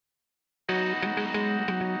Hey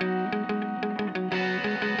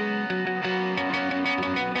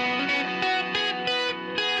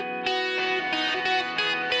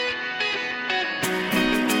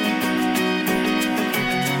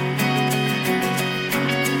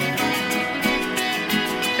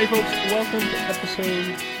folks, welcome to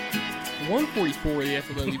episode 144 of the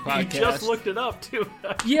FLW podcast. You just looked it up too.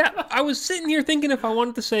 Yeah, I was sitting here thinking if I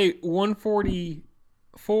wanted to say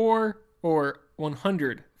 144 or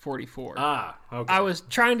 144. Okay. I was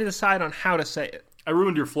trying to decide on how to say it. I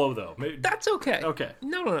ruined your flow though. That's okay. Okay.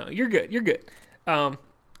 No, you're good. You're good.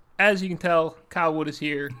 As you can tell, Kyle Wood is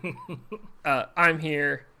here. I'm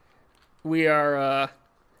here. We are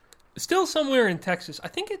still somewhere in Texas. I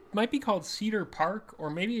think it might be called Cedar Park, or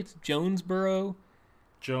maybe it's Jonesboro.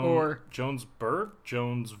 Jonesburg?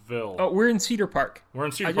 Jonesville. Oh, we're in Cedar Park. We're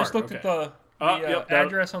in Cedar Park. I just looked at the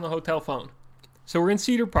address on the hotel phone. So we're in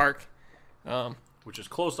Cedar Park. Which is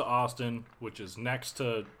close to Austin, which is next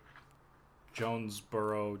to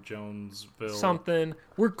Jonesboro, Jonesville. Something.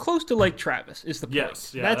 We're close to Lake Travis is the point.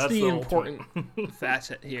 Yes, yeah, that's the important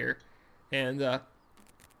facet here. And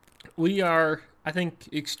we are, I think,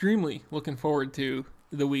 extremely looking forward to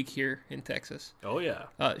the week here in Texas. Oh, yeah.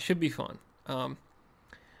 It should be fun.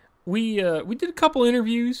 We did a couple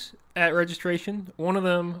interviews at registration. One of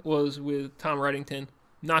them was with Tom Reddington.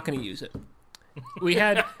 Not going to use it. We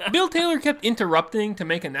had Bill Taylor kept interrupting to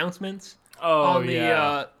make announcements on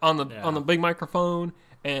the big microphone,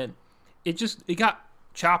 and it got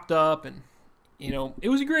chopped up, and it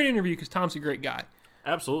was a great interview because Tom's a great guy.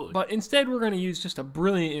 Absolutely. But instead, we're going to use just a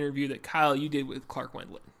brilliant interview that Kyle you did with Clark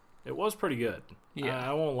Wendlandt. It was pretty good. Yeah,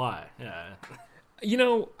 I won't lie. Yeah.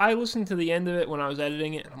 I listened to the end of it when I was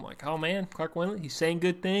editing it, and I'm like, oh man, Clark Wendlandt, he's saying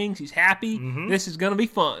good things, he's happy, This is going to be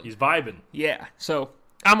fun. He's vibing. Yeah, so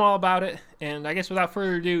I'm all about it, and I guess without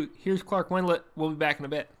further ado, here's Clark Wendlandt. We'll be back in a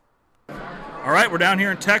bit. All right, we're down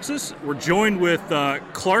here in Texas. We're joined with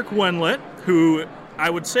Clark Wendlandt, who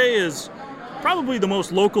I would say is probably the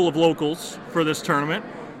most local of locals for this tournament.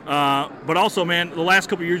 But also, man, the last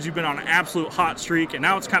couple of years you've been on an absolute hot streak, and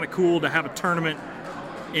now it's kind of cool to have a tournament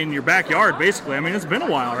in your backyard, basically. I mean, it's been a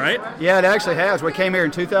while, right? Yeah, it actually has. We came here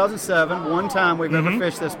in 2007, one time we've ever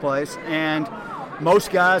fished this place, and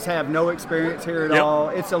most guys have no experience here at all.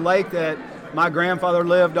 It's a lake that my grandfather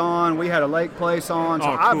lived on. We had a lake place on, so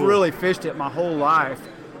I've really fished it my whole life.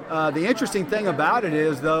 The interesting thing about it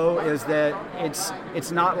is that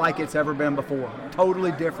it's not like it's ever been before.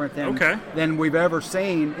 Totally different than we've ever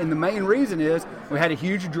seen. And the main reason is we had a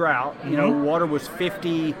huge drought. Water was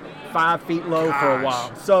 55 feet low for a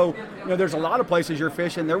while. So, there's a lot of places you're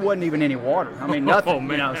fishing, there wasn't even any water. I mean, nothing.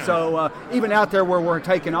 So even out there where we're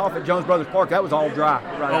taking off at Jones Brothers Park, that was all dry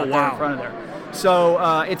out there in front of there.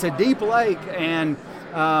 So it's a deep lake, and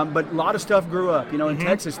but a lot of stuff grew up. In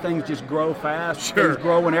Texas, things just grow fast. Sure. Things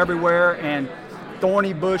growing everywhere, and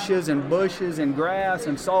thorny bushes and grass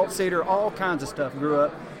and salt cedar, all kinds of stuff grew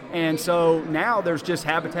up. And so now there's just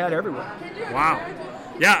habitat everywhere. Wow.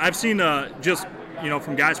 Yeah, I've seen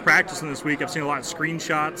from guys practicing this week, I've seen a lot of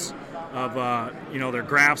screenshots of, their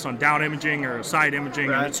graphs on down imaging or side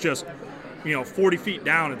imaging, and it's just, 40 feet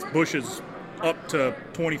down, it's bushes up to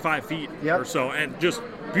 25 feet or so, and just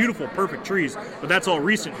beautiful, perfect trees. But that's all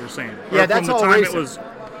recent, you're saying? Yeah, that's all recent. It was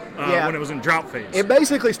when it was in drought phase. It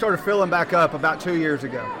basically started filling back up about 2 years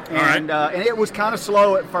ago. And it was kind of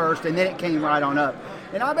slow at first, and then it came right on up.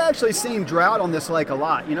 And I've actually seen drought on this lake a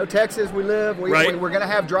lot. Texas, we live, we're going to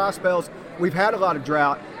have dry spells. We've had a lot of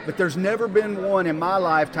drought, but there's never been one in my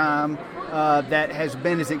lifetime that has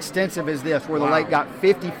been as extensive as this, where the lake got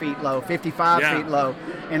 50 feet low, 55 feet low,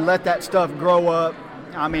 and let that stuff grow up.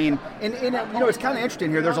 I mean, and it's kind of interesting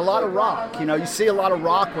here. There's a lot of rock. You see a lot of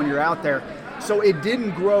rock when you're out there. So it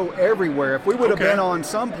didn't grow everywhere. If we would have been on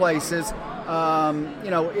some places,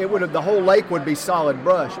 the whole lake would be solid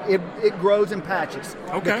brush. It grows in patches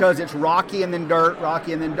because it's rocky and then dirt,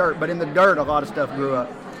 rocky and then dirt. But in the dirt, a lot of stuff grew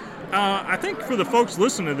up. I think for the folks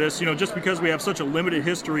listening to this, just because we have such a limited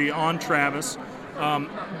history on Travis,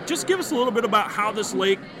 just give us a little bit about how this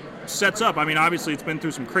lake sets up. I mean, obviously it's been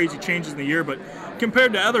through some crazy changes in the year, but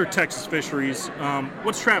compared to other Texas fisheries,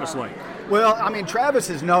 what's Travis like? Well, I mean, Travis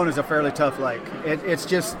is known as a fairly tough lake. It's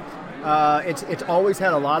just it's always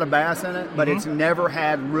had a lot of bass in it, but it's never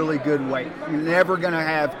had really good weight. You're never going to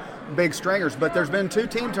have big stringers. But there's been 2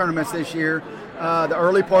 team tournaments this year. The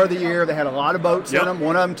early part of the year, they had a lot of boats in them.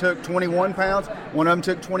 One of them took 21 pounds. One of them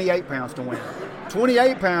took 28 pounds to win.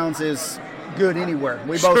 28 pounds is good anywhere.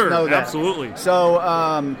 We both know that. Absolutely. So,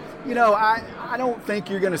 I don't think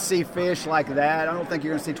you're going to see fish like that. I don't think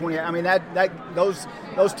you're going to see 28. I mean, those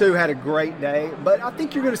 2 had a great day, but I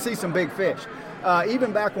think you're going to see some big fish.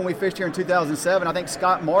 even back when we fished here in 2007, I think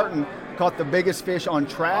Scott Martin caught the biggest fish on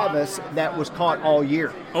Travis that was caught all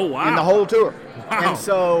year. Oh, wow. In the whole tour. Wow. And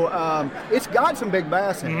so it's got some big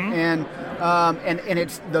bass in it. And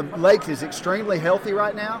it's the lake is extremely healthy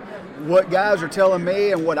right now. What guys are telling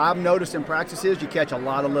me and what I've noticed in practice is you catch a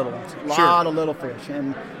lot of little ones, a lot of little fish,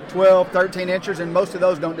 and 12, 13 inches, and most of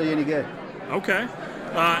those don't do you any good. Okay.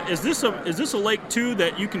 Is this a lake too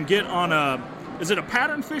that you can get on a? Is it a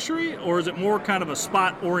pattern fishery or is it more kind of a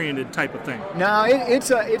spot-oriented type of thing? No, it's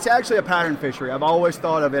actually a pattern fishery. I've always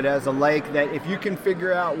thought of it as a lake that if you can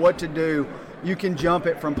figure out what to do, you can jump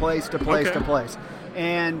it from place to place to place.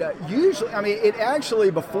 And usually, I mean, it actually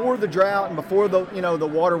before the drought and before the the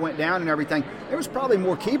water went down and everything, there was probably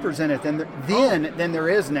more keepers in it than there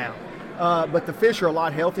is now. But the fish are a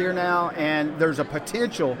lot healthier now, and there's a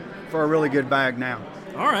potential for a really good bag now.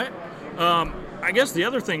 All right. I guess the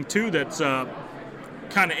other thing too that's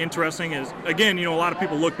kind of interesting is, again, a lot of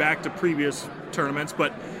people look back to previous tournaments,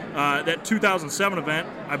 but that 2007 event,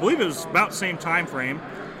 I believe it was about the same time frame.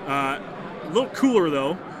 A little cooler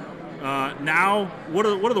though. Now, what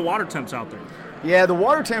are the water temps out there? Yeah, the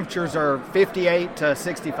water temperatures are 58 to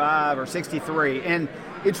 65 or 63, and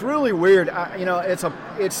it's really weird.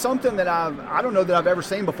 It's something that I don't know that I've ever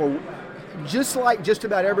seen before. Just like just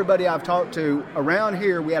about everybody I've talked to around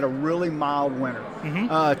here, we had a really mild winter.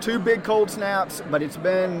 2 big cold snaps, but it's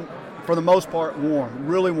been, for the most part, warm,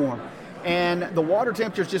 really warm. And the water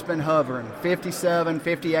temperature's just been hovering, 57,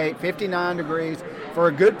 58, 59 degrees for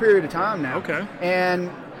a good period of time now. Okay. And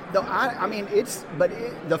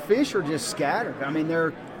the fish are just scattered. I mean,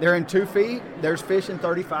 they're in 2 feet. There's fish in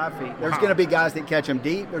 35 feet. There's going to be guys that catch them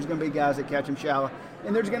deep. There's going to be guys that catch them shallow.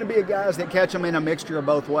 And there's going to be guys that catch them in a mixture of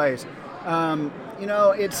both ways. I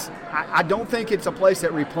don't think it's a place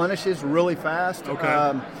that replenishes really fast.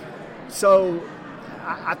 Okay. So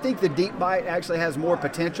I think the deep bite actually has more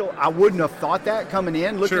potential. I wouldn't have thought that coming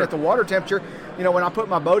in, looking at the water temperature. When I put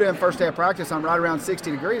my boat in first day of practice, I'm right around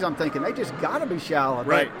 60 degrees. I'm thinking they just got to be shallow.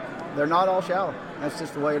 Right. But they're not all shallow. That's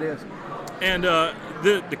just the way it is. And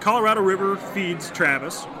the Colorado River feeds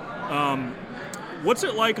Travis. What's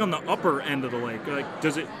it like on the upper end of the lake? Like,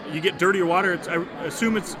 you get dirtier water? I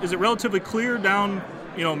assume is it relatively clear down,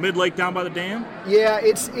 mid-lake down by the dam? Yeah,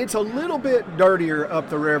 it's a little bit dirtier up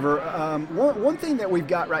the river. One thing that we've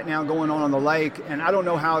got right now going on the lake, and I don't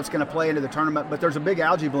know how it's going to play into the tournament, but there's a big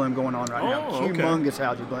algae bloom going on right now. Humongous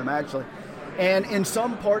algae bloom, actually. And in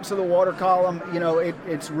some parts of the water column,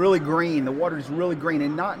 it's really green. The water is really green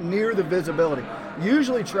and not near the visibility.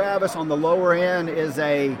 Usually Travis on the lower end is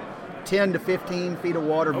a 10 to 15 feet of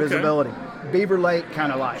water visibility. Beaver Lake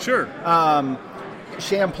kind of like. Sure.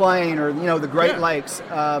 Champlain or, the Great Lakes.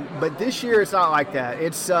 But this year it's not like that.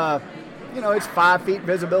 It's, it's 5 feet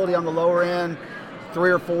visibility on the lower end,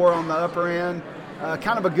 3 or 4 on the upper end.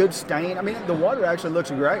 Kind of a good stain. I mean, the water actually looks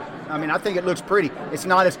great. I mean, I think it looks pretty. It's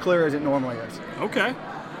not as clear as it normally is. Okay.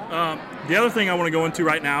 The other thing I want to go into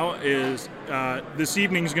right now is this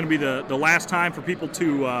evening is going to be the last time for people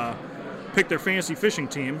to pick their fantasy fishing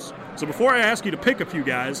teams. So before I ask you to pick a few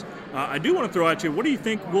guys, I do want to throw at you, what do you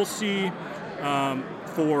think we'll see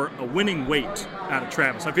for a winning weight out of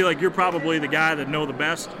Travis? I feel like you're probably the guy that know the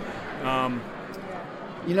best. I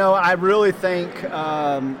really think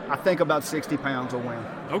I think about 60 pounds will win.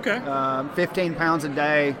 Okay. 15 pounds a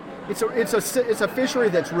day. It's a fishery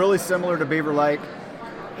that's really similar to Beaver Lake.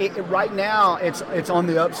 Right now, it's on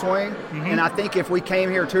the upswing, and I think if we came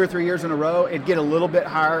here 2 or 3 years in a row, it'd get a little bit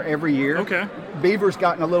higher every year. Okay. Beaver's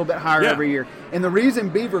gotten a little bit higher every year, and the reason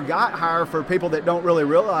Beaver got higher for people that don't really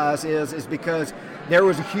realize is because there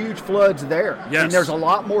was huge floods there, and there's a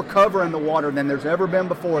lot more cover in the water than there's ever been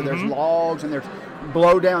before. There's logs and there's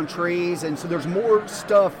blow down trees, and so there's more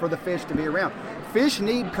stuff for the fish to be around. Fish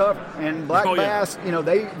need cover, and black bass,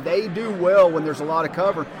 they do well when there's a lot of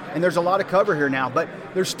cover, and there's a lot of cover here now, but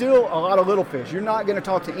there's still a lot of little fish. You're not going to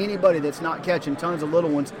talk to anybody that's not catching tons of little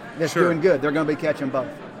ones that's doing good. They're going to be catching both.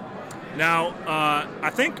 Now, I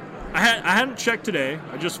think I hadn't checked today.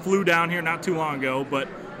 I just flew down here not too long ago, but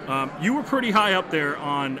you were pretty high up there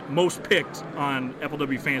on most picked on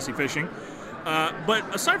FLW Fantasy Fishing. But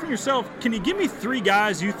aside from yourself, can you give me 3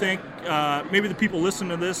 guys you think maybe the people listening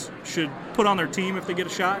to this should put on their team if they get a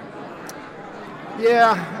shot?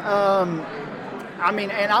 Yeah,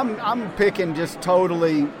 and I'm picking just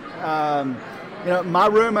totally. My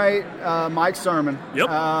roommate Mike Sermon. Yep.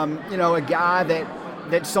 A guy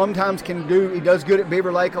that sometimes he does good at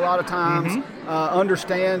Beaver Lake a lot of times.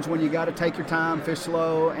 Understands when you got to take your time, fish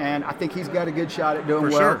slow, and I think he's got a good shot at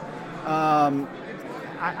doing well. Sure.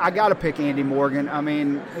 I got to pick Andy Morgan. I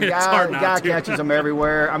mean, the It's hard not guy to. catches them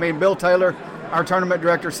everywhere. I mean, Bill Taylor, our tournament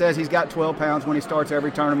director says he's got 12 pounds when he starts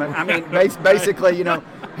every tournament. I mean, basically,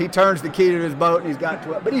 he turns the key to his boat and he's got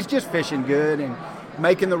 12. But he's just fishing good and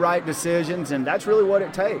making the right decisions, and that's really what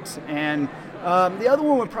it takes. And the other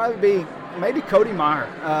one would probably be maybe Cody Meyer.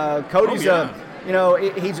 Cody's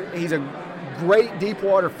he's a great deep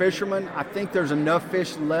water fisherman. I think there's enough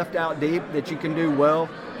fish left out deep that you can do well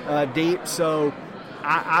deep. So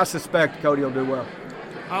I suspect Cody will do well.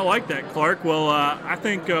 I like that, Clark. Well, I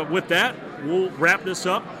think with that, we'll wrap this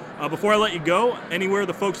up. Before I let you go, anywhere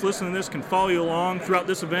the folks listening to this can follow you along throughout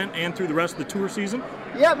this event and through the rest of the tour season?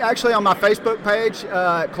 Yeah, actually on my Facebook page,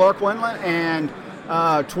 Clark Wendlandt, and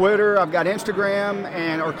Twitter. I've got Instagram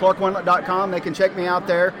or clarkwendlandt.com. They can check me out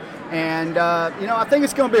there. And, I think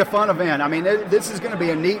it's going to be a fun event. I mean, this is going to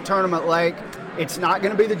be a neat tournament lake. It's not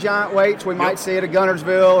going to be the giant weights. We might see it at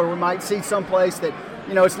Guntersville, or we might see someplace that,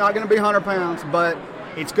 it's not going to be 100 pounds, but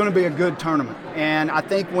it's going to be a good tournament. And I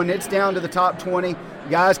think when it's down to the top 20,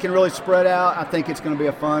 guys can really spread out. I think it's going to be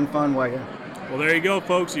a fun way in. Well, there you go,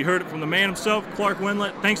 folks. You heard it from the man himself, Clark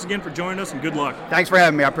Wendlandt. Thanks again for joining us, and good luck. Thanks for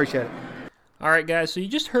having me. I appreciate it. All right, guys. So you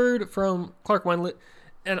just heard from Clark Wendlandt.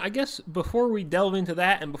 And I guess before we delve into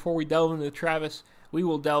that and before we delve into Travis, we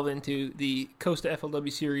will delve into the Costa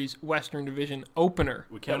FLW Series Western Division opener.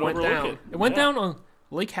 We can't went overlook down. it. It went down on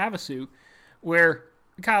Lake Havasu, where,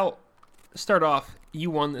 Kyle, start off,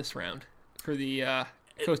 you won this round for the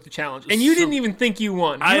Costa Challenge. And you didn't even think you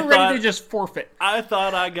won. You were ready to just forfeit. I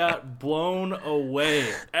thought I got blown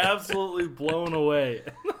away. Absolutely blown away.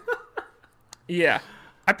 Yeah.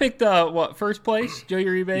 I picked, first place, Joe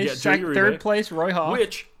Uribe. Yeah, Joe Uribe. Third place, Roy Hawk.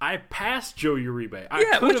 Which I passed Joe Uribe.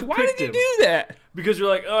 Why did you do that? Because you're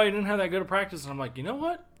like, oh, he didn't have that good of practice. And I'm like, you know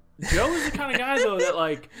what? Joe is the kind of guy, though,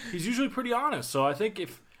 that, he's usually pretty honest. So I think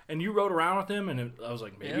and you rode around with him, and I was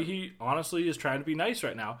like, maybe he honestly is trying to be nice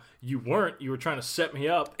right now. You weren't. You were trying to set me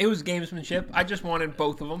up. It was gamesmanship. I just wanted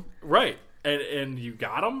both of them. Right. And you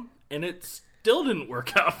got them, and it still didn't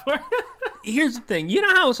work out for you. Here's the thing. You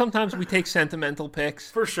know how sometimes we take sentimental picks?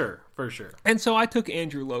 For sure. And so I took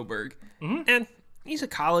Andrew Loberg. Mm-hmm. And he was a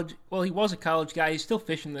college guy. He's still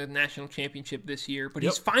fishing the national championship this year, but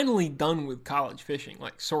he's finally done with college fishing,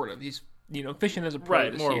 sort of. He's, fishing as a pro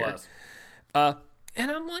this more year. Or less. And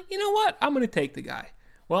I'm like, you know what? I'm going to take the guy.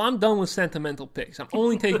 Well, I'm done with sentimental picks. I'm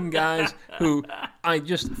only taking guys who I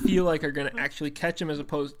just feel like are going to actually catch him as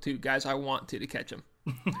opposed to guys I want to catch him.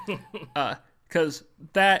 Because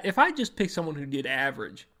if I just picked someone who did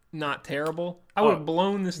average, not terrible, I would have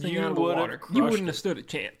blown this thing out of the water. You wouldn't have stood a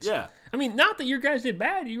chance. Yeah. I mean, not that your guys did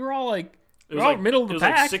bad. You were all middle of the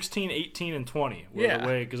pack. It was 16, 18, and 20 were the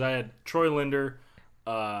way, because I had Troy Linder,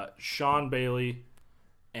 Sean Bailey,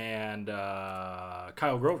 and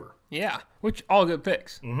Kyle Grover. Yeah, which all good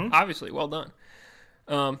picks. Mm-hmm. Obviously, well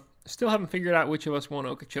done. Still haven't figured out which of us won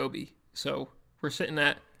Okeechobee. So we're sitting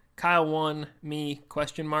at Kyle won, me, ?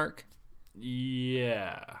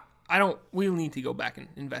 Yeah. We'll need to go back and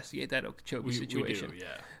investigate that Okeechobee situation. We do,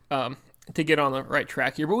 yeah. To get on the right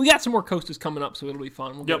track here. But we got some more Costas coming up, so it'll be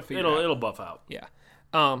fun. We'll get it figured out. It'll buff out. Yeah.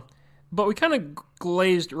 But we kind of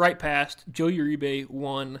glazed right past Joe Uribe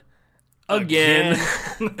won again.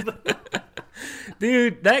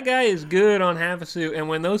 Dude, that guy is good on Havasu. And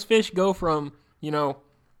when those fish go from,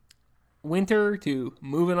 winter to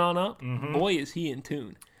moving on up, boy, is he in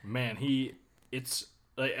tune. Man, I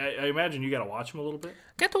imagine you got to watch him a little bit.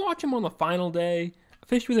 I got to watch him on the final day. I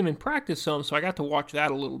fished with him in practice some, so I got to watch that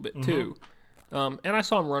a little bit too. And I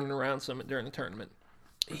saw him running around some during the tournament.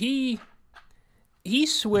 He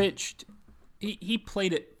switched. He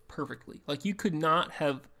played it perfectly. You could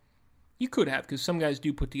have, because some guys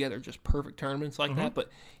do put together just perfect tournaments like that. But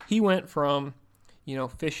he went from,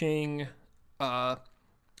 fishing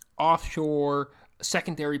offshore,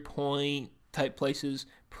 secondary point type places,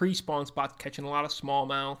 pre-spawn spots, catching a lot of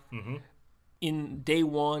smallmouth in day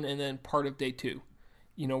one and then part of day two.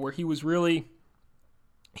 Where he wasn't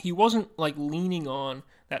leaning on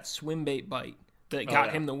that swim bait bite that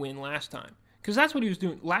got him the win last time. Because that's what he was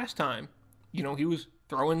doing last time. He was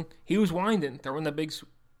winding, throwing the big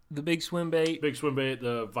swim bait. Big swim bait,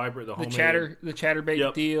 the vibrant, the homemade. The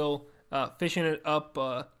chatterbait deal, fishing it up,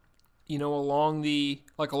 along the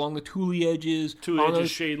Thule edges.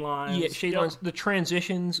 Shade lines. Yeah, shade lines. The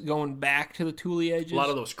transitions going back to the Thule edges. A lot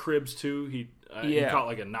of those cribs, too. He caught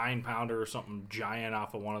a 9-pounder or something giant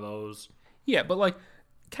off of one of those. Yeah, but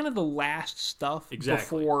kind of the last stuff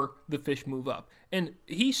before the fish move up. And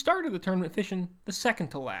he started the tournament fishing the second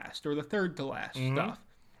to last or the third to last stuff.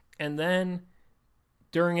 And then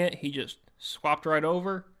during it, he just swapped right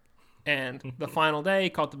over. And the final day,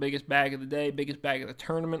 caught the biggest bag of the day, biggest bag of the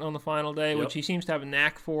tournament on the final day, which he seems to have a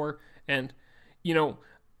knack for. And,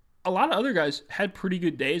 a lot of other guys had pretty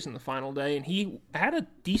good days in the final day, and he had a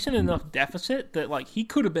decent enough deficit that like he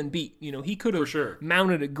could have been beat. He could have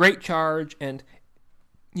mounted a great charge, and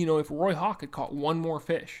if Roy Hawk had caught one more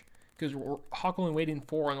fish, because Hawk only weighed in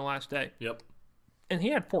 4 on the last day. Yep. And he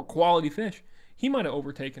had 4 quality fish. He might have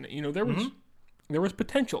overtaken it. There was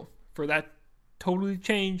potential for that totally to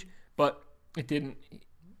change, but it didn't.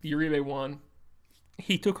 Uribe won.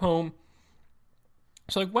 He took home.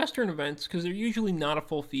 So like Western events, because they're usually not a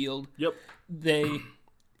full field. Yep. You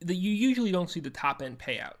usually don't see the top end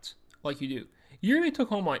payouts like you do. Uribe took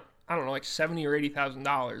home like $70,000 or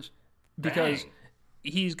 $80,000 because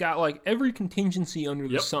he's got like every contingency under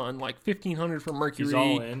the sun, like $1,500 for Mercury. He's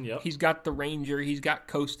all in. Yep. He's got the Ranger. He's got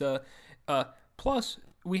Costa. Plus,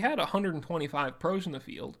 we had 125 pros in the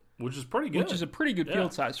field, which is pretty good. Which is a pretty good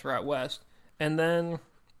field size for out west. And then,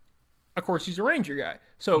 of course, he's a Ranger guy.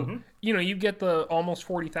 So, you get the almost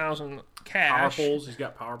 40,000 cash. Power poles. He's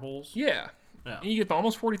got power poles. Yeah. You get the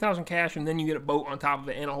almost 40,000 cash, and then you get a boat on top of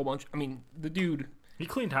it and a whole bunch. I mean, the dude. He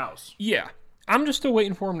cleaned house. Yeah. I'm just still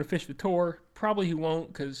waiting for him to fish the tour. Probably he won't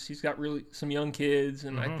because he's got really some young kids,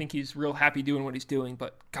 and I think he's real happy doing what he's doing.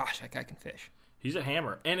 But gosh, that guy can fish. He's a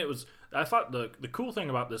hammer. And I thought the cool thing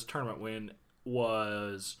about this tournament win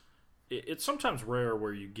was it's sometimes rare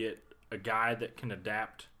where you get a guy that can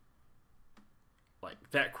adapt like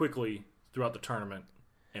that quickly throughout the tournament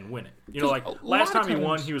and win it. Like last time he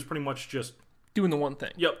won, he was pretty much just doing the one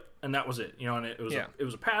thing. Yep, and that was it. And it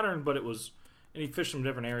was a pattern, but and he fished some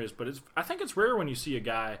different areas. But I think it's rare when you see a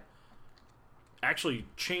guy actually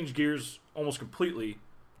change gears almost completely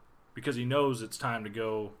because he knows it's time to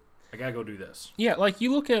go. I gotta go do this. Yeah, like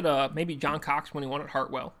you look at maybe John Cox when he won at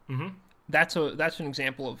Hartwell. Mm-hmm. That's an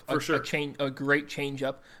example of a great change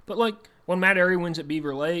up. But like when Matt Airy wins at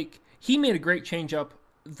Beaver Lake, he made a great change up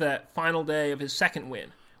that final day of his second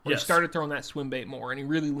win, where he started throwing that swim bait more, and he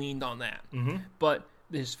really leaned on that. Mm-hmm. But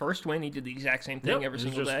his first win, he did the exact same thing every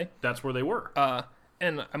single day. That's where they were.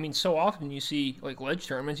 And I mean, so often you see like ledge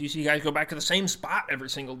tournaments, you see guys go back to the same spot every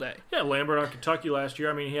single day. Yeah, Lambert on Kentucky last year.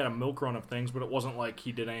 I mean, he had a milk run of things, but it wasn't like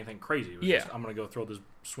he did anything crazy. It was just, I'm going to go throw this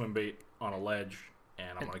swim bait on a ledge,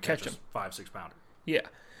 and I'm going to catch a 5-6 pounder. Yeah,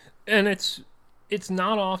 and it's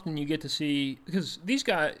not often you get to see, because these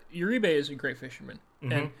guys, Uribe is a great fisherman,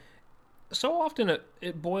 and so often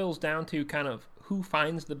it boils down to kind of who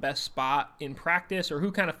finds the best spot in practice or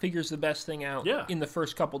who kind of figures the best thing out in the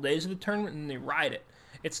first couple days of the tournament, and they ride it.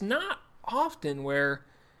 It's not often where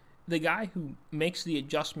the guy who makes the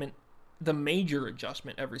adjustment, the major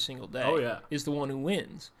adjustment every single day is the one who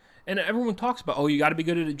wins. And everyone talks about, you got to be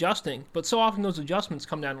good at adjusting. But so often those adjustments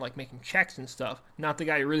come down to like making checks and stuff. Not the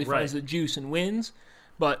guy who really finds the juice and wins.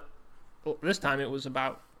 But this time it was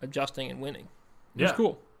about adjusting and winning. It was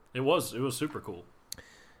cool. It was super cool.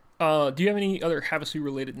 Do you have any other Havasu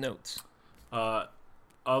related notes?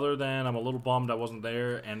 Other than I'm a little bummed I wasn't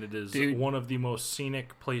there, and it is one of the most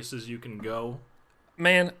scenic places you can go.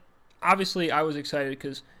 Man, obviously I was excited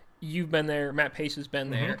because you've been there. Matt Pace has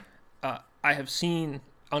been there. I have seen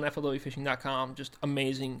on FLWfishing.com just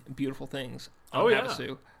amazing, beautiful things on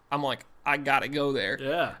Havasu. I'm like, I gotta go there.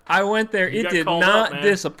 Yeah. I went there. It did not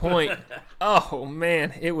disappoint. Oh,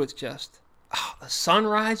 man. It was just... the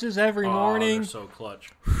sunrises every morning. They're so clutch.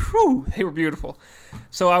 Whew, they were beautiful.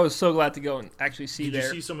 So I was so glad to go and actually see Did you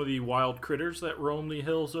see some of the wild critters that roam the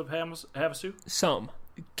hills of Havasu? Some.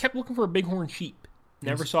 Kept looking for a bighorn sheep.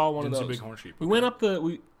 Never saw one of those. Didn't see bighorn sheep. We went up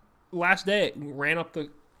last day, we ran up the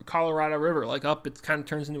Colorado River, like up, it kind of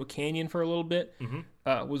turns into a canyon for a little bit.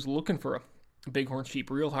 Was looking for a bighorn sheep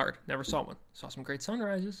real hard. Never saw one. Saw some great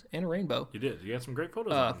sunrises and a rainbow. You did. You got some great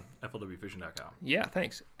photos on FLWfishing.com. Yeah,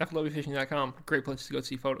 thanks. FLWfishing.com. Great place to go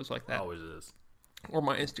see photos like that. Always is. Or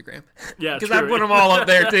my Instagram. Yeah, because I put them all up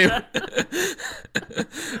there too.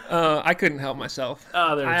 I couldn't help myself.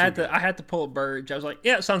 I had to pull a Burge. I was like,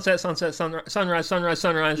 sunset,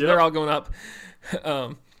 sunrise. Yep. They're all going up.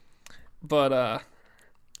 But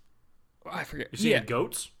I forget. You see any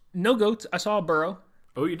goats? No goats. I saw a burro.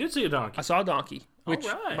 Oh, you did see a donkey. I saw a donkey, which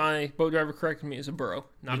my boat driver corrected me is a burro,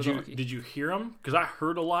 not a donkey. Did you hear them? Because I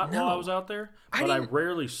heard a lot while I was out there, but I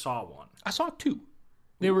rarely saw one. I saw two.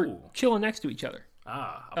 They were chilling next to each other.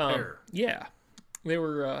 A pair. Yeah. They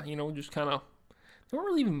were, just kind of, they weren't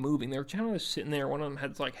really even moving. They were kind of just sitting there. One of them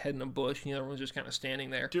had like head in a bush, and the other one was just kind of standing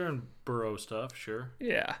there. Doing burro stuff, sure.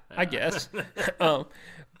 Yeah, I guess.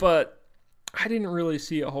 But I didn't really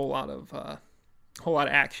see a whole lot of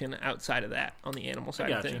action outside of that on the animal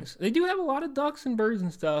side of things. They do have a lot of ducks and birds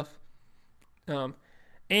and stuff.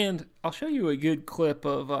 And I'll show you a good clip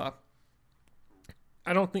of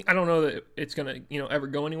I don't know that it's gonna ever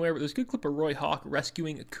go anywhere. But there's a good clip of Roy Hawk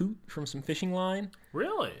rescuing a coot from some fishing line.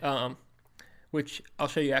 Really? Which I'll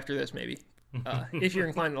show you after this maybe. If you're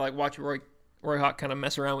inclined to like watch Roy Hawk kind of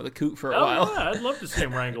mess around with a coot for a while. Yeah, I'd love to see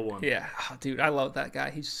him wrangle one. Yeah, dude, I love that guy.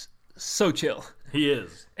 He's so chill. He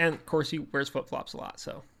is, and of course he wears flip flops a lot,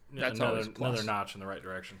 so that's always a plus. Another notch in the right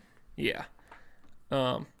direction. Yeah.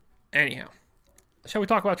 Anyhow, shall we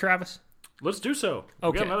talk about Travis? Let's do so.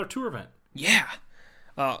 We got another tour event. Yeah.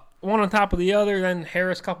 One on top of the other. Then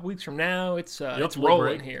Harris a couple weeks from now. It's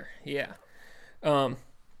rolling here. Yeah.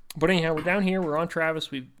 But anyhow, we're down here. We're on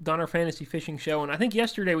Travis. We've done our fantasy fishing show, and I think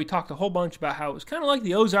yesterday we talked a whole bunch about how it was kind of like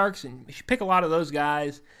the Ozarks, and you should pick a lot of those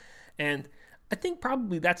guys. And I think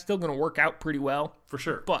probably that's still going to work out pretty well. For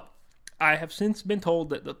sure. But I have since been told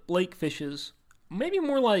that the lake fishes maybe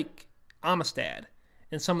more like Amistad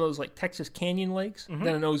and some of those like Texas Canyon lakes than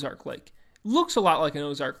an Ozark lake. Looks a lot like an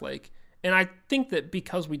Ozark lake. And I think that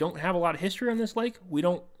because we don't have a lot of history on this lake, we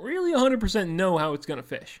don't really 100% know how it's going to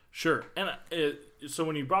fish. Sure. And so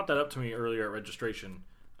when you brought that up to me earlier at registration,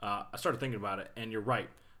 I started thinking about it, and you're right.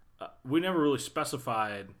 We never really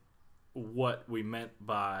specified what we meant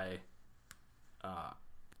by,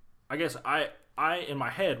 I guess I in my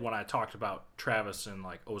head when I talked about Travis and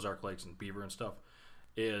like Ozark Lakes and Beaver and stuff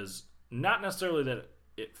is not necessarily that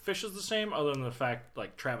it fishes the same, other than the fact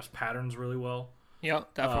like Travis patterns really well. Yeah,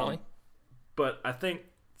 definitely. But I think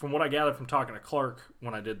from what I gathered from talking to Clark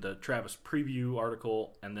when I did the Travis preview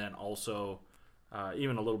article, and then also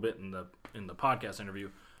even a little bit in the podcast interview,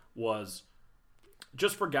 was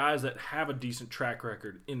just for guys that have a decent track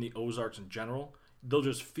record in the Ozarks in general, they'll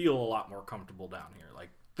just feel a lot more comfortable down here. Like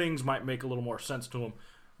things might make a little more sense to them,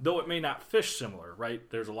 though it may not fish similar, right?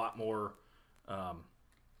 There's a lot more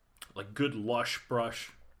like good lush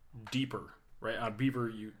brush, deeper. Right, on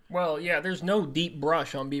Beaver, there's no deep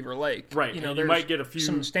brush on Beaver Lake. Right, you might get a few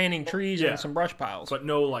some standing trees and some brush piles, but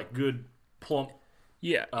no like good plump.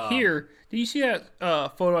 Yeah, here, do you see that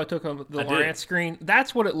photo I took on the Lawrence screen?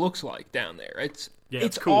 That's what it looks like down there. It's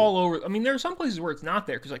cool. All over. I mean, there are some places where it's not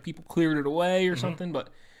there because like people cleared it away or something.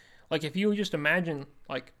 But like if you just imagine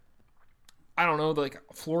like I don't know, like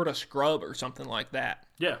Florida scrub or something like that.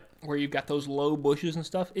 Yeah, where you've got those low bushes and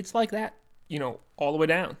stuff. It's like that, all the way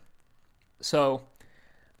down. So,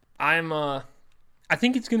 I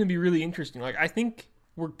think it's going to be really interesting. Like, I think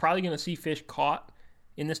we're probably going to see fish caught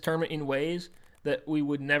in this tournament in ways that we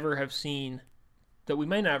would never have seen, that we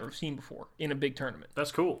may never have seen before in a big tournament.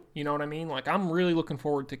 That's cool. You know what I mean? Like, I'm really looking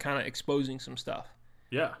forward to kind of exposing some stuff.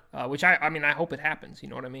 Yeah. Which I hope it happens. You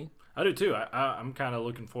know what I mean? I do too. I'm kind of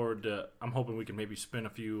looking forward to. I'm hoping we can maybe spin a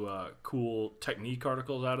few cool technique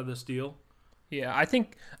articles out of this deal. Yeah, I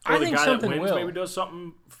think the guy something that wins will. Maybe does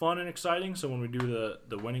something fun and exciting. So when we do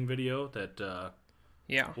the winning video, that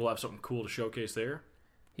we'll have something cool to showcase there.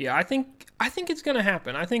 Yeah, I think it's gonna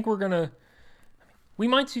happen. I think we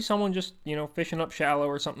might see someone just fishing up shallow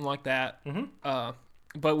or something like that. Mm-hmm.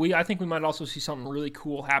 But I think we might also see something really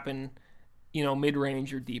cool happen, mid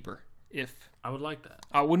range or deeper. If I would like that,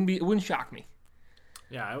 it wouldn't shock me.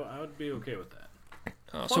 Yeah, I would be okay with that.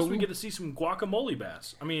 Plus, so we get to see some guacamole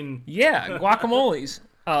bass. I mean... Yeah, guacamoles.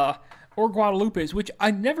 Or Guadalupes, which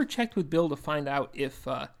I never checked with Bill to find out if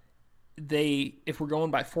we're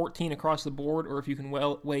going by 14 across the board or if you can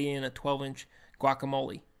weigh in a 12-inch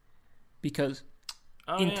guacamole. Because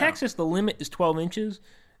in Texas, the limit is 12 inches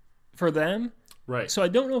for them. Right. So I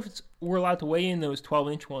don't know if we're allowed to weigh in those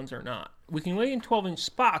 12-inch ones or not. We can weigh in 12-inch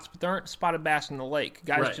spots, but there aren't spotted bass in the lake.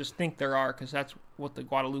 Guys just think there are because that's what the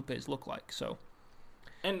Guadalupes look like. So...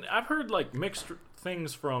 And I've heard like mixed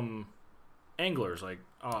things from anglers, like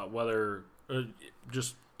whether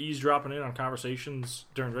just eavesdropping in on conversations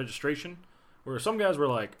during registration, where some guys were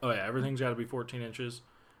like, "Oh yeah, everything's got to be 14 inches,"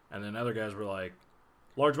 and then other guys were like,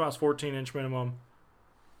 "Largemouth's 14-inch minimum,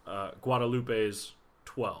 Guadalupe's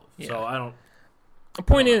 12." Yeah. So I don't. The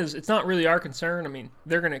point is, it's not really our concern. I mean,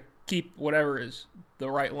 they're going to keep whatever is the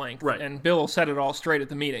right length, right? And Bill will set it all straight at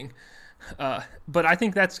the meeting. But I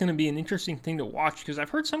think that's going to be an interesting thing to watch because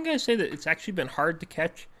I've heard some guys say that it's actually been hard to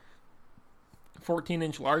catch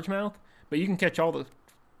 14-inch largemouth, but you can catch all the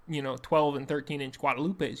 12 and 13-inch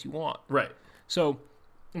Guadalupes you want. Right. So,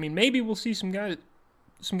 I mean, maybe we'll see some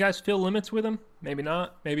guys fill limits with them. Maybe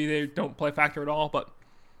not. Maybe they don't play factor at all. But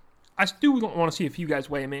I still want to see a few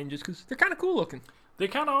guys weigh them in just because they're kind of cool looking. They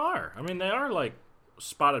kind of are. I mean, they are like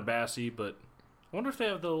spotted bassy, but I wonder if they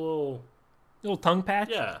have the little tongue patch?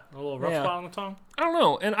 Yeah, a little rough spot on the tongue. I don't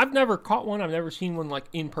know, and I've never caught one. I've never seen one like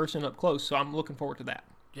in person up close, so I'm looking forward to that.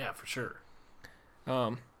 Yeah, for sure.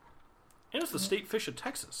 And it's the state fish of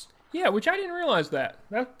Texas. Yeah, which I didn't realize that.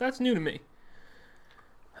 That's new to me.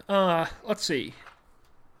 Let's see.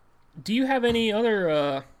 Do you have any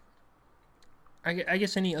other, I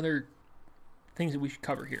guess any other things that we should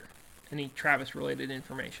cover here? Any Travis-related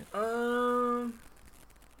information? How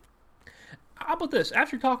about this?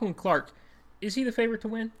 After talking with Clark, is he the favorite to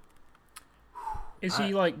win? Is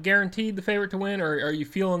he, guaranteed the favorite to win, or are you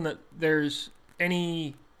feeling that there's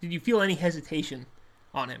any... Did you feel any hesitation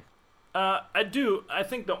on him? I do. I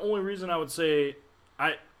think the only reason I would say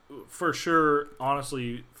I, for sure,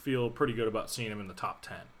 honestly feel pretty good about seeing him in the top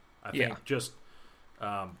 10. I think just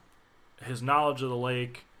his knowledge of the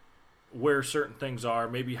lake, where certain things are,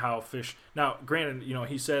 maybe how fish... Now, granted,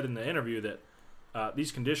 he said in the interview that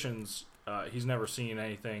these conditions, he's never seen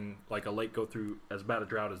anything like a lake go through as bad a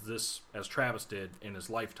drought as Travis did in his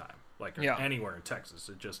lifetime, anywhere in Texas.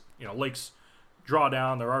 It just, lakes draw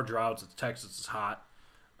down, there are droughts, it's Texas, it's hot.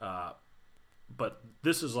 But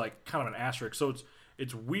this is like kind of an asterisk. So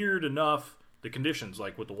it's weird enough, the conditions,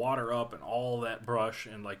 like with the water up and all that brush,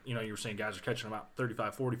 and you were saying guys are catching about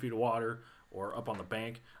 35, 40 feet of water or up on the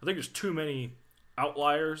bank. I think there's too many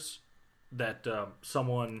outliers that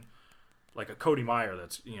someone like a Cody Meyer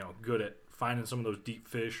that's, good at finding some of those deep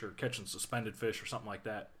fish or catching suspended fish or something like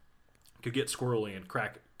that could get squirrely and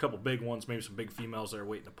crack a couple big ones, maybe some big females that are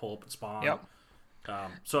waiting to pull up and spawn. Yep.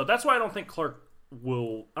 So that's why I don't think Clark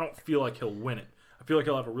I don't feel like he'll win it. I feel like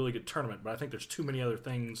he'll have a really good tournament, but I think there's too many other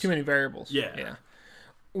things. Too many variables. Yeah.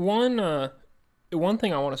 One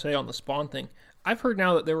thing I want to say on the spawn thing, I've heard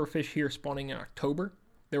now that there were fish here spawning in October.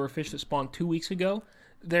 There were fish that spawned 2 weeks ago.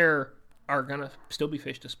 There are going to still be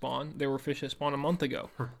fish to spawn. There were fish that spawned a month ago.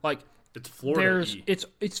 It's Florida.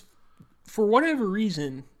 It's for whatever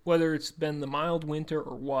reason, whether it's been the mild winter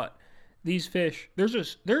or what, these fish, there's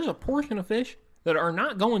a portion of fish that are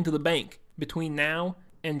not going to the bank between now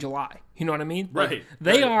and July. You know what I mean? Right.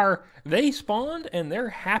 They spawned and they're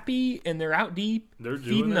happy and they're out deep. They're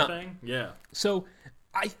doing their thing. Yeah. So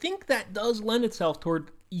I think that does lend itself toward,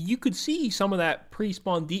 you could see some of that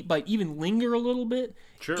pre-spawn deep bite even linger a little bit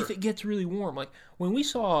if it gets really warm. Like when we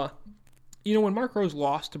saw, when Mark Rose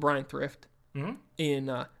lost to Brian Thrift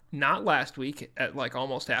in not last week at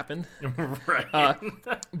almost happened. Right.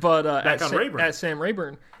 But Rayburn. At Sam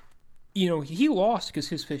Rayburn, he lost because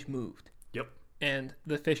his fish moved. Yep. And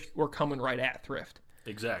the fish were coming right at Thrift.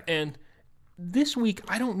 Exactly. And this week,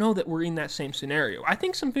 I don't know that we're in that same scenario. I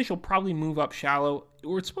think some fish will probably move up shallow.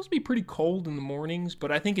 It's supposed to be pretty cold in the mornings,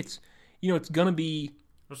 but I think it's going to be...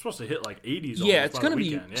 We're supposed to hit 80s. Yeah, it's going to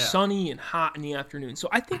be sunny and hot in the afternoon. So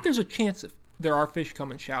I think there's a chance that there are fish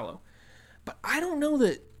coming shallow. But I don't know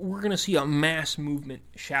that we're going to see a mass movement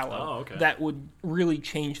shallow that would really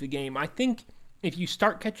change the game. I think if you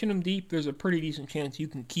start catching them deep, there's a pretty decent chance you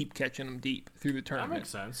can keep catching them deep through the tournament. That makes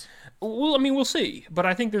sense. Well, we'll see. But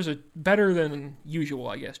I think there's a better than usual,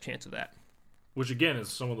 I guess, chance of that. Which, again, is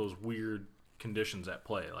some of those weird conditions at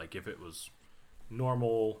play. Like, if it was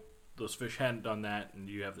normal, those fish hadn't done that, and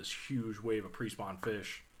you have this huge wave of pre-spawn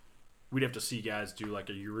fish, we'd have to see guys do, a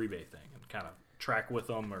Uribe thing and kind of track with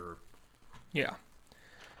them or... Yeah.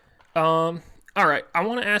 All right. I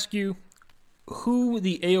want to ask you who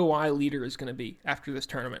the AOI leader is going to be after this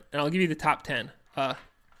tournament. And I'll give you the top 10,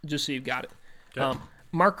 just so you've got it. Okay.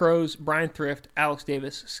 Mark Rose, Brian Thrift, Alex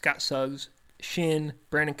Davis, Scott Suggs, Shin,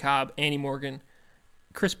 Brandon Cobb, Andy Morgan,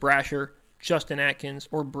 Chris Brasher, Justin Atkins,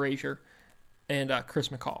 or Brazier, and Chris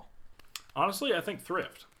McCall. Honestly, I think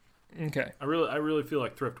Thrift. Okay. I really feel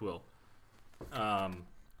like Thrift will.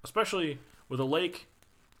 Especially with a lake...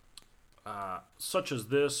 such as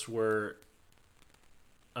this, where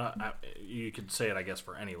you could say it, I guess,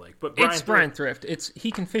 for any lake, but Brian Thrift.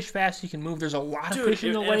 He can fish fast. He can move. There's a lot of fish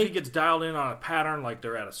in the lake. If he gets dialed in on a pattern, like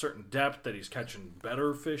they're at a certain depth that he's catching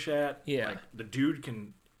better fish at, the dude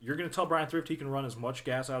can. You're gonna tell Brian Thrift he can run as much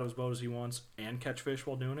gas out of his boat as he wants and catch fish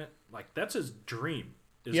while doing it. Like that's his dream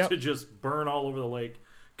is to just burn all over the lake,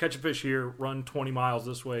 catch a fish here, run 20 miles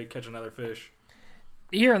this way, catch another fish.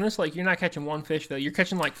 Here on this lake, you're not catching one fish, though. You're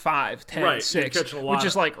catching 5, 10, 6, which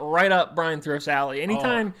is right up Brian Thrift's alley.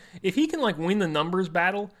 Anytime, if he can win the numbers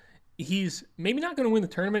battle, he's maybe not going to win the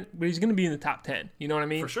tournament, but he's going to be in the top 10. You know what I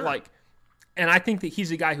mean? For sure. And I think that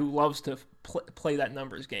he's a guy who loves to play that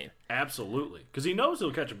numbers game. Absolutely. Because he knows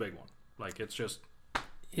he'll catch a big one. It's just...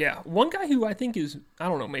 Yeah. One guy who I think is, I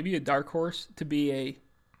don't know, maybe a dark horse to be a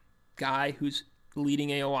guy who's leading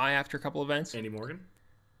AOI after a couple events. Andy Morgan?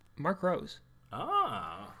 Mark Rose.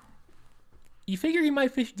 Ah. You figure he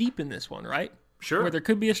might fish deep in this one, right? Sure. Where there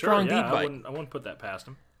could be a strong deep bite. I wouldn't put that past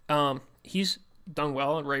him. He's done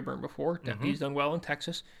well in Rayburn before. Mm-hmm. He's done well in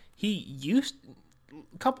Texas. He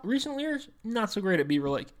recent years, not so great at Beaver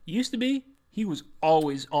Lake. Used to be, he was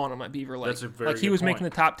always on him at Beaver Lake. That's a very he was good making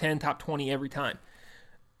point. the top 10, top 20 every time.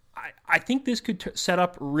 I think this could set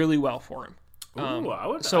up really well for him. Ooh,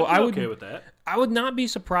 I'd be okay with that. I would not be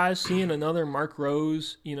surprised seeing another Mark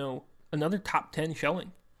Rose, another top 10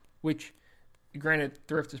 showing, which, granted,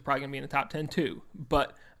 Thrift is probably going to be in the top 10 too.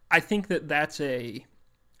 But I think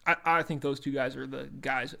I think those two guys are the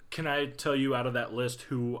guys. Can I tell you out of that list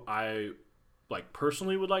who I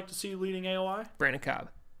personally would like to see leading AOI? Brandon Cobb.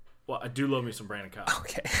 Well, I do love me some Brandon Cobb.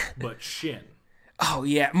 Okay. But Shin. Oh,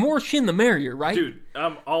 yeah. More Shin the merrier, right? Dude,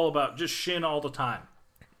 I'm all about just Shin all the time.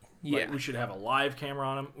 Yeah. We should have a live camera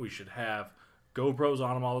on him. We should have GoPros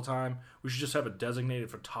on him all the time. We should just have a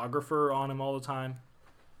designated photographer on him all the time.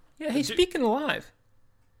 Yeah, hey, speaking of live.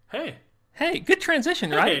 Hey, good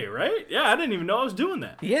transition, right? Hey, right? Yeah, I didn't even know I was doing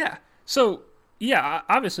that. Yeah. So, yeah,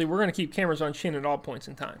 obviously we're going to keep cameras on Shin at all points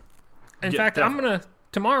in time. In fact, definitely. I'm going to,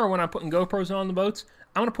 tomorrow when I'm putting GoPros on the boats,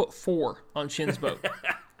 I'm going to put 4 on Shin's boat.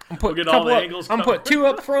 I'm we'll get all the angles I'm going to put 2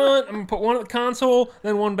 up front, I'm going to put 1 at the console,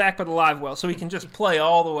 then 1 back by the live well, so we can just play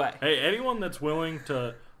all the way. Hey, anyone that's willing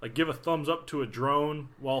to give a thumbs up to a drone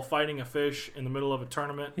while fighting a fish in the middle of a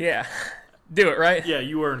tournament. Yeah. Do it, right? Yeah,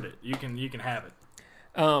 you earned it. You can have it.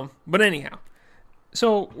 But anyhow,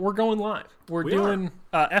 so we're going live. We're doing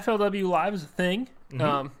FLW Live as a thing.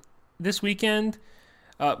 Mm-hmm. This weekend,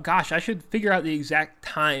 I should figure out the exact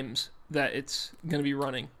times that it's going to be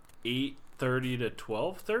running. 8:30 to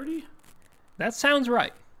 12:30? That sounds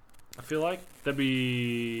right. I feel like that'd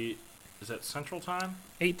be... Is that Central Time?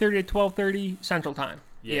 8:30 to 12:30 Central Time.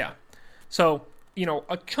 Yeah. So,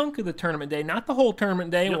 a chunk of the tournament day, not the whole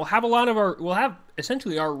tournament day. Yep. We'll have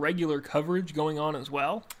essentially our regular coverage going on as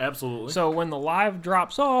well. Absolutely. So when the live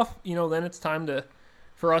drops off, then it's time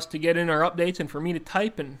for us to get in our updates and for me to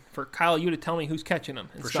type and for Kyle, you to tell me who's catching them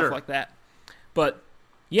and stuff like that. But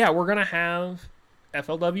yeah, we're going to have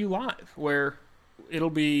FLW Live where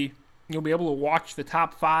you'll be able to watch the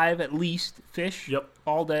top 5 at least fish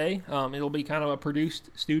all day. It'll be kind of a produced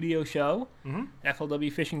studio show. Mm-hmm.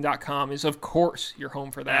 FLWfishing.com is, of course, your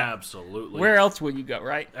home for that. Absolutely. Where else will you go,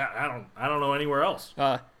 right? I don't know anywhere else.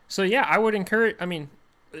 So, yeah, I would encourage... I mean,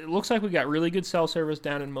 it looks like we got really good cell service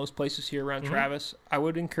down in most places here around Travis. I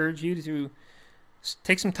would encourage you to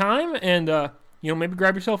take some time and, maybe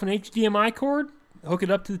grab yourself an HDMI cord, hook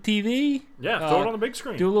it up to the TV. Yeah, throw it on the big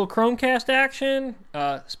screen. Do a little Chromecast action.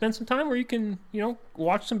 Spend some time where you can,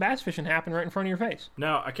 watch some bass fishing happen right in front of your face.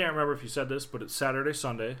 Now, I can't remember if you said this, but it's Saturday,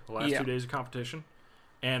 Sunday, the last 2 days of competition.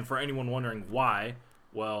 And for anyone wondering why,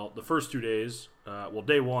 well, the first 2 days,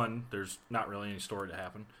 day 1, there's not really any story to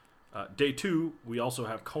happen. Day 2, we also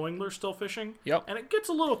have co-angler still fishing. Yep. And it gets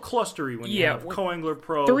a little clustery when you have co-angler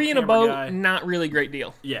pro, 3 in a boat, guy. not really great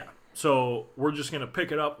deal. Yeah. So we're just going to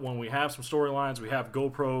pick it up when we have some storylines. We have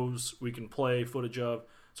GoPros we can play footage of.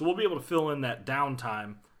 So we'll be able to fill in that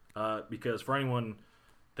downtime because for anyone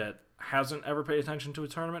that hasn't ever paid attention to a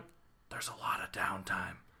tournament, there's a lot of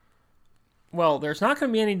downtime. Well, there's not going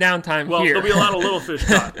to be any downtime here. Well, there'll be a lot of little fish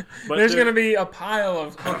caught. But there's going to be a pile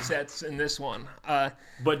of hook sets in this one.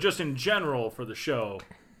 But just in general for the show,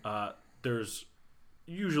 there's,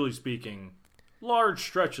 usually speaking, large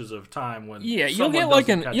stretches of time when you'll get like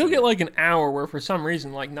an hour where for some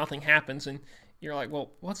reason nothing happens and you're like,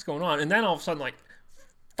 well, what's going on? And then all of a sudden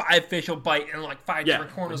 5 fish will bite in 5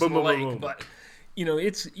 different corners of the lake. Boom. But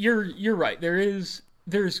it's you're right.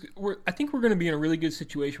 I think we're going to be in a really good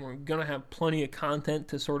situation where we're going to have plenty of content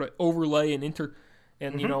to sort of overlay and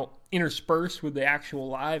intersperse with the actual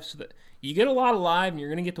live so that you get a lot of live and you're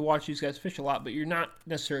going to get to watch these guys fish a lot, but you're not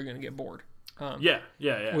necessarily going to get bored. Yeah.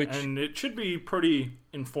 And it should be pretty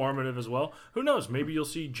informative as well. Who knows? Maybe you'll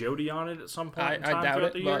see Jody on it at some point in time I doubt throughout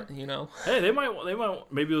it, the year. But, Hey, they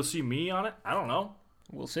might. Maybe you'll see me on it. I don't know.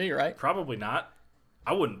 We'll see, right? Probably not.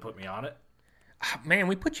 I wouldn't put me on it. Man,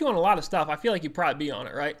 we put you on a lot of stuff. I feel like you'd probably be on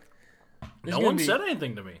it, right? No one said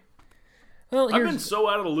anything to me. Well, I've been so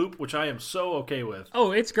out of the loop, which I am so okay with.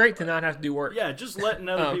 Oh, it's great to not have to do work. Yeah, just letting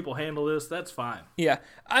other people handle this, that's fine. Yeah,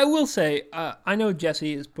 I will say, I know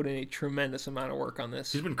Jesse has put in a tremendous amount of work on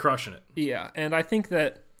this. He's been crushing it. Yeah, and I think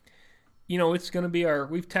that, it's going to be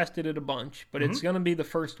we've tested it a bunch, but it's going to be the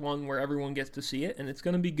first one where everyone gets to see it, and it's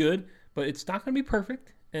going to be good, but it's not going to be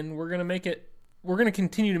perfect, and we're going to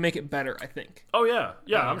continue to make it better, I think. Oh, yeah.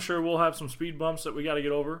 Yeah, I'm sure we'll have some speed bumps that we got to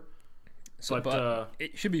get over. But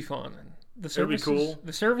it should be fun. The it'll be cool.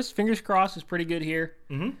 The service, fingers crossed, is pretty good here.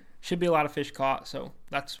 Mm-hmm. Should be a lot of fish caught, so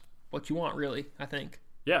that's what you want, really, I think.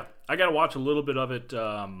 Yeah, I got to watch a little bit of it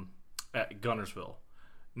at Guntersville.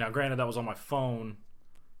 Now, granted, that was on my phone,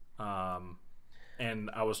 and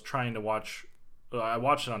I was trying to watch... I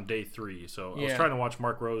watched it on day 3, so I was trying to watch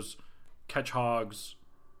Mark Rose catch hogs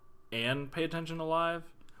and pay attention to live,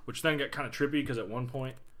 which then got kind of trippy because at one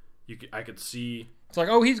point I could see. It's like,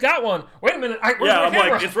 oh, he's got one. Wait a minute. Where's my I'm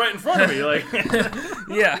camera? like, it's right in front of me. Like,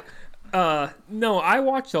 Yeah. No, I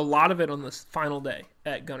watched a lot of it on this final day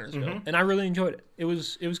at Gunnersville, and I really enjoyed it. It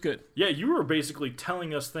was good. yeah, you were basically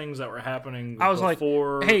telling us things that were happening. I was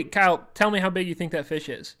before, like, hey, Kyle, tell me how big you think that fish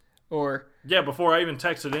is. Or, yeah, before I even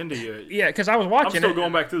texted into you. yeah, because I was I'm watching still it.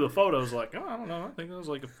 going back through the photos. Like, oh, I don't know. I think it was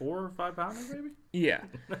like a 4 or 5 pounder, maybe. Yeah.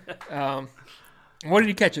 What did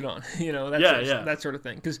you catch it on? That sort of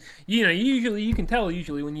thing. Because you can tell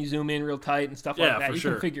when you zoom in real tight and stuff like that. for You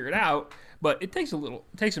sure. can figure it out, but it takes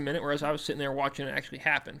a minute. Whereas I was sitting there watching it actually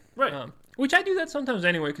happen. Right. Which I do that sometimes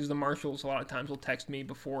anyway, because the marshals a lot of times will text me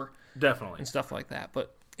before Definitely. and stuff like that.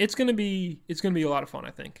 But it's gonna be a lot of fun.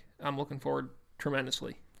 I think I'm looking forward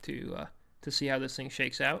tremendously to see how this thing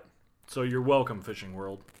shakes out. So you're welcome, Fishing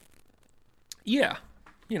World. Yeah,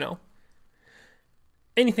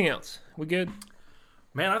 Anything else? We good?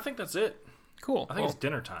 Man, I think that's it. Cool. I think it's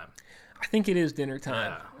dinner time. I think it is dinner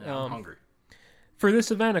time. Yeah, I'm hungry. For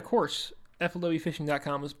this event, of course,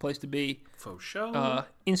 FLWFishing.com is a place to be. Faux show.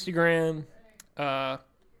 Instagram,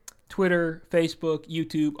 Twitter, Facebook,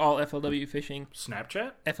 YouTube, all FLW Fishing.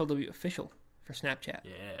 Snapchat? FLW Official for Snapchat.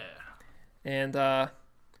 Yeah. And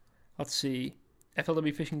let's see,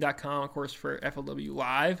 FLWFishing.com, of course, for FLW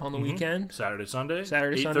Live on the weekend. Saturday, Sunday.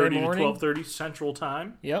 Sunday 8:30 morning. to 12:30 Central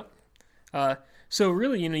Time. Yep. So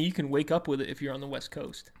really, you can wake up with it if you're on the West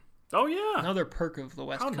Coast. Oh, yeah. Another perk of the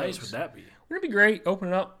West How Coast. nice would that be? Wouldn't it be great? Open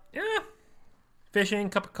it up. Yeah. Fishing,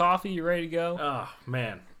 cup of coffee, you're ready to go. Oh,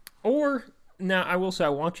 man. Or, now, I will say, I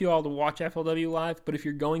want you all to watch FLW Live, but if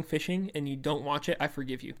you're going fishing and you don't watch it, I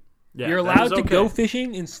forgive you. Yeah, You're that allowed is to okay. go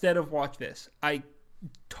fishing instead of watch this.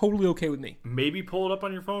 Totally okay with me. Maybe pull it up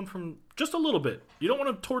on your phone from just a little bit. You don't want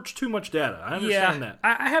to torch too much data. I understand that.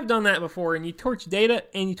 I have done that before, and you torch data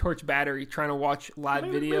and you torch battery trying to watch live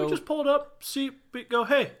video. Maybe just pull it up, see, go,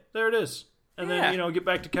 hey, there it is. And Yeah. then, get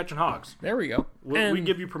back to catching hogs. There we go. We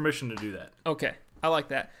give you permission to do that. Okay, I like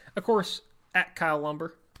that. Of course, at Kyle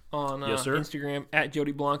Lumber on Yes, sir. Instagram, at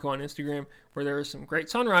Jody Blanco on Instagram, where there are some great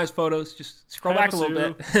sunrise photos. Just scroll back a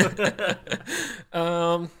little bit.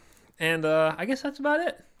 And I guess that's about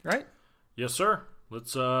it, right? Yes, sir.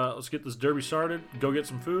 Let's get this derby started. Go get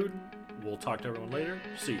some food. We'll talk to everyone later.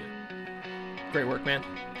 See you. Great work, man.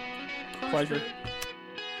 Pleasure.